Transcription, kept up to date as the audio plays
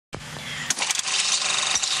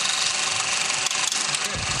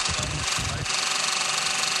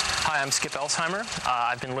Hi, I'm Skip Elsheimer.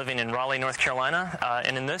 I've been living in Raleigh, North Carolina,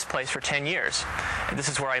 and in this place for 10 years. And this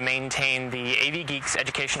is where I maintain the AV Geeks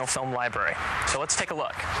Educational Film Library. So let's take a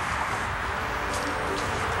look.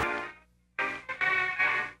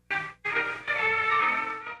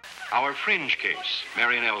 Our fringe case,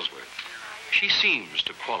 Marion Ellsworth. She seems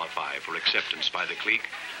to qualify for acceptance by the clique,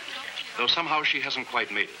 though somehow she hasn't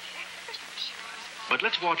quite made it. But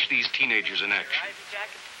let's watch these teenagers in action.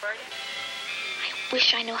 I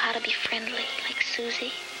wish I knew how to be friendly, like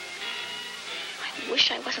Susie. I wish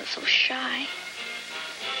I wasn't so shy.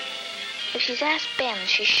 If she's asked Ben,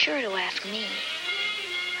 she's sure to ask me.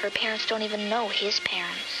 Her parents don't even know his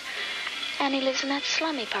parents. And he lives in that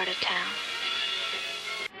slummy part of town.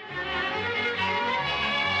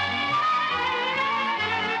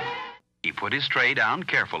 He put his tray down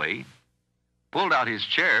carefully, pulled out his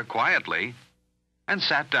chair quietly, and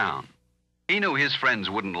sat down. He knew his friends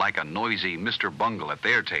wouldn't like a noisy Mr. Bungle at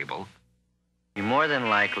their table. You more than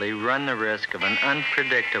likely run the risk of an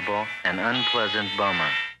unpredictable and unpleasant bummer.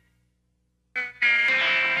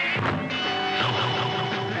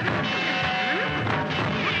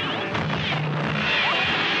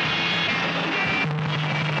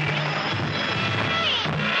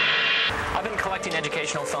 I've been collecting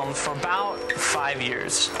educational films for about 5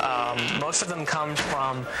 years. Most of them come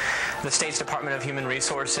from the state's Department of Human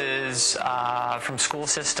Resources, from school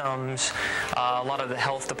systems, a lot of the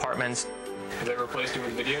health departments. Have they replaced it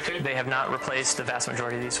with videotape? They have not replaced the vast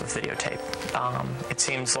majority of these with videotape. It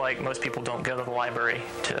seems like most people don't go to the library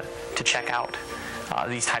to check out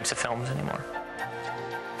these types of films anymore.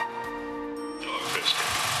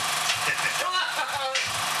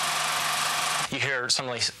 You hear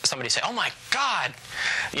somebody say, "Oh my God,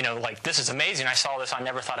 you know, like this is amazing. I saw this. I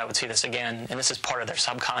never thought I would see this again." And this is part of their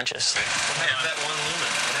subconscious. That one lumen.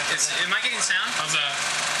 Am I getting sound? How's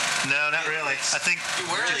that? No, not really. I think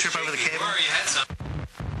did you trip over the cable? You had some.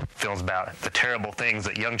 Films about the terrible things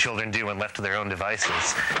that young children do when left to their own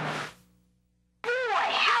devices. Boy,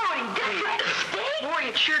 howdy, does that stink? Boy,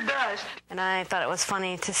 it sure does. And I thought it was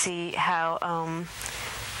funny to see how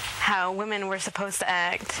women were supposed to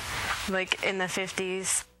act, like in the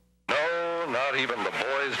 50s. No, not even the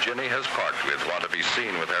boys Ginny has parked with want to be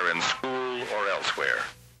seen with her in school or elsewhere.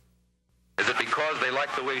 Is it because they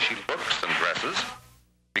like the way she looks and dresses?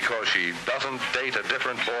 Because she doesn't date a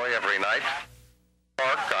different boy every night?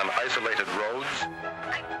 Park on isolated roads?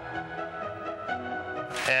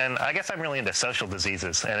 And I guess I'm really into social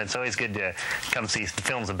diseases, and it's always good to come see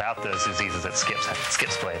films about those diseases at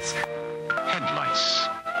Skip's place. Headlights.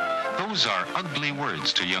 Those are ugly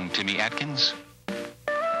words to young Timmy Atkins.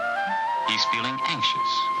 He's feeling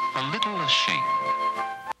anxious, a little ashamed.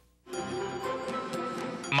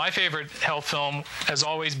 My favorite health film has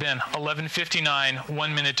always been 11:59,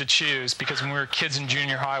 1 Minute to Choose, because when we were kids in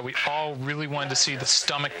junior high, we all really wanted to see the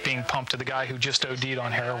stomach being pumped to the guy who just OD'd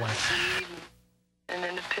on heroin. And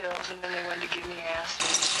then the pills, and then they wanted to give me acid.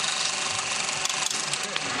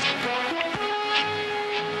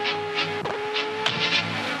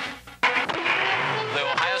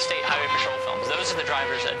 Those are the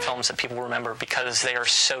drivers ed films that people remember because they are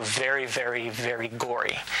so very, very, very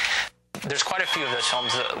gory. There's quite a few of those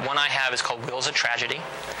films. The one I have is called Wheels of Tragedy.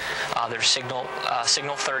 There's Signal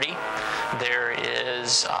 30. There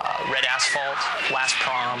is Red Asphalt, Last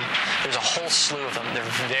Prom. There's a whole slew of them. They're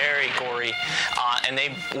very gory, and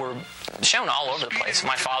they were shown all over the place.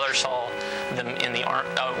 My father saw them in the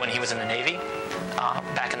when he was in the Navy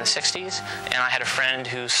back in the 60s, and I had a friend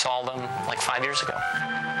who saw them like 5 years ago.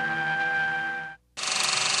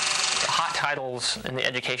 Hot titles in the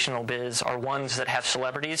educational biz are ones that have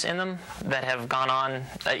celebrities in them that have gone on,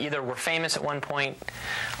 either were famous at one point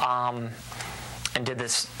and did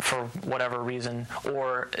this for whatever reason,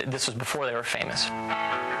 or this was before they were famous.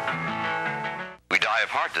 We die of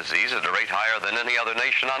heart disease at a rate higher than any other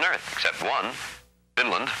nation on earth, except one,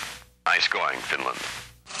 Finland. Nice going, Finland.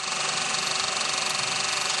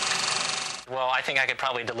 Well, I think I could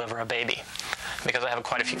probably deliver a baby, because I have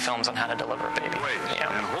quite a few films on how to deliver a baby.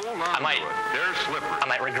 And hold on I might, to it. They're slippery. I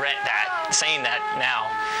might regret that, saying that now,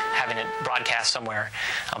 having it broadcast somewhere.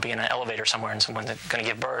 I'll be in an elevator somewhere and someone's going to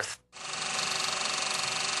give birth.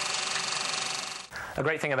 A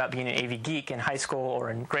great thing about being an AV geek in high school or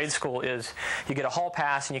in grade school is you get a hall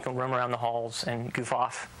pass and you can roam around the halls and goof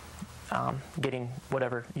off, getting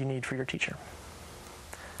whatever you need for your teacher.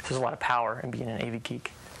 There's a lot of power in being an AV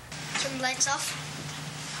geek. Turn the lights off.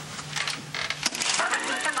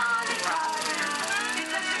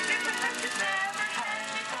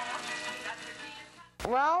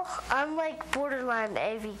 Well, I'm like borderline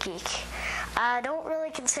AV geek. I don't really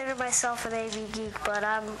consider myself an AV geek, but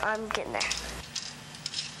I'm getting there.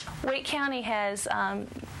 Wake County has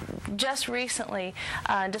just recently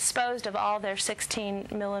disposed of all their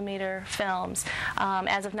 16mm films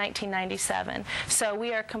as of 1997. So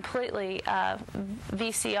we are completely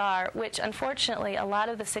VCR, which unfortunately a lot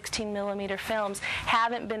of the 16mm films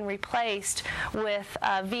haven't been replaced with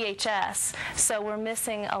VHS. So we're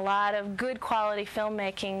missing a lot of good quality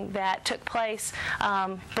filmmaking that took place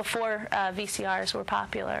before VCRs were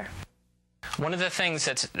popular. One of the things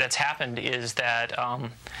that's happened is that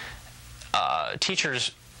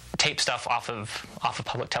teachers tape stuff off of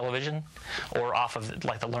public television or off of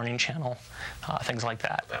like the Learning Channel, things like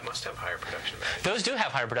that. That must have higher production values. Those do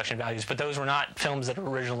have higher production values, but those were not films that were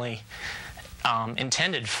originally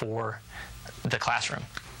intended for the classroom.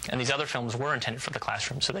 And these other films were intended for the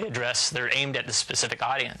classroom, so they're aimed at the specific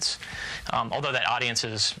audience. Although that audience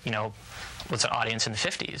is, was an audience in the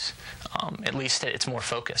 50s, at least it's more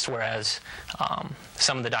focused, whereas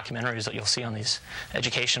some of the documentaries that you'll see on these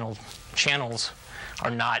educational channels are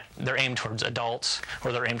not, they're aimed towards adults,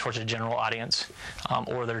 or they're aimed towards a general audience,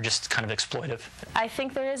 or they're just kind of exploitive. I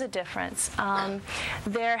think there is a difference.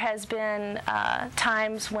 There has been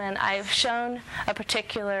times when I've shown a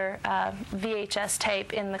particular VHS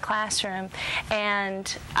tape in the classroom,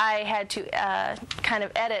 and I had to kind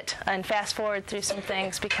of edit and fast forward through some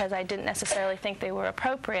things because I didn't necessarily think they were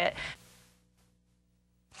appropriate.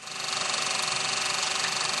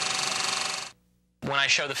 When I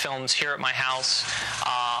show the films here at my house,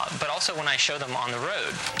 but also when I show them on the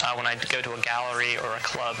road, when I go to a gallery or a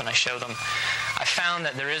club and I show them, I found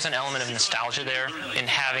that there is an element of nostalgia there in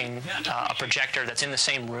having a projector that's in the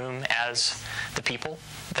same room as the people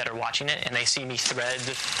that are watching it, and they see me thread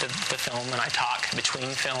the film and I talk between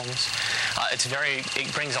films.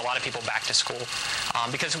 It brings a lot of people back to school,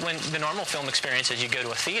 because when the normal film experience is you go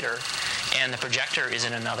to a theater and the projector is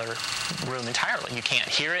in another room entirely. You can't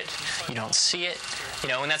hear it, you don't see it,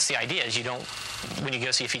 and that's the idea, is when you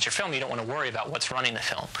go see a feature film, you don't want to worry about what's running the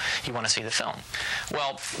film. You want to see the film.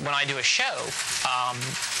 Well, when I do a show,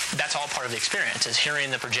 that's all part of the experience, is hearing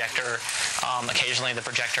the projector. Occasionally the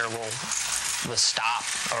projector will stop,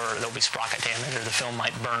 or there'll be sprocket damage, or the film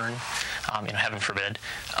might burn, heaven forbid.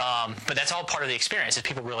 But that's all part of the experience, is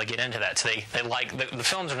people really get into that. So they like, the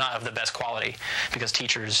films are not of the best quality because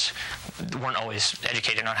teachers weren't always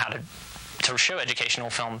educated on how to show educational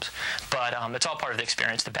films, but it's all part of the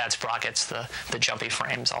experience, the bad sprockets, the jumpy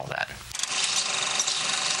frames, all that.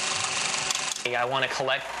 I want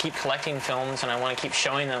to keep collecting films, and I want to keep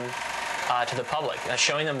showing them to the public,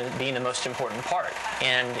 showing them being the most important part.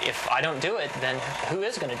 And if I don't do it, then who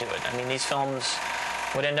is going to do it? I mean, these films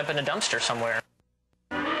would end up in a dumpster somewhere.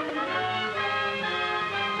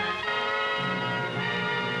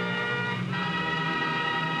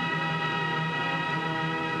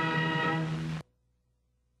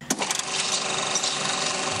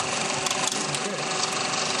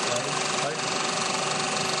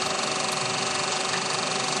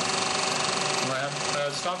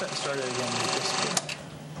 Stop it and start it again.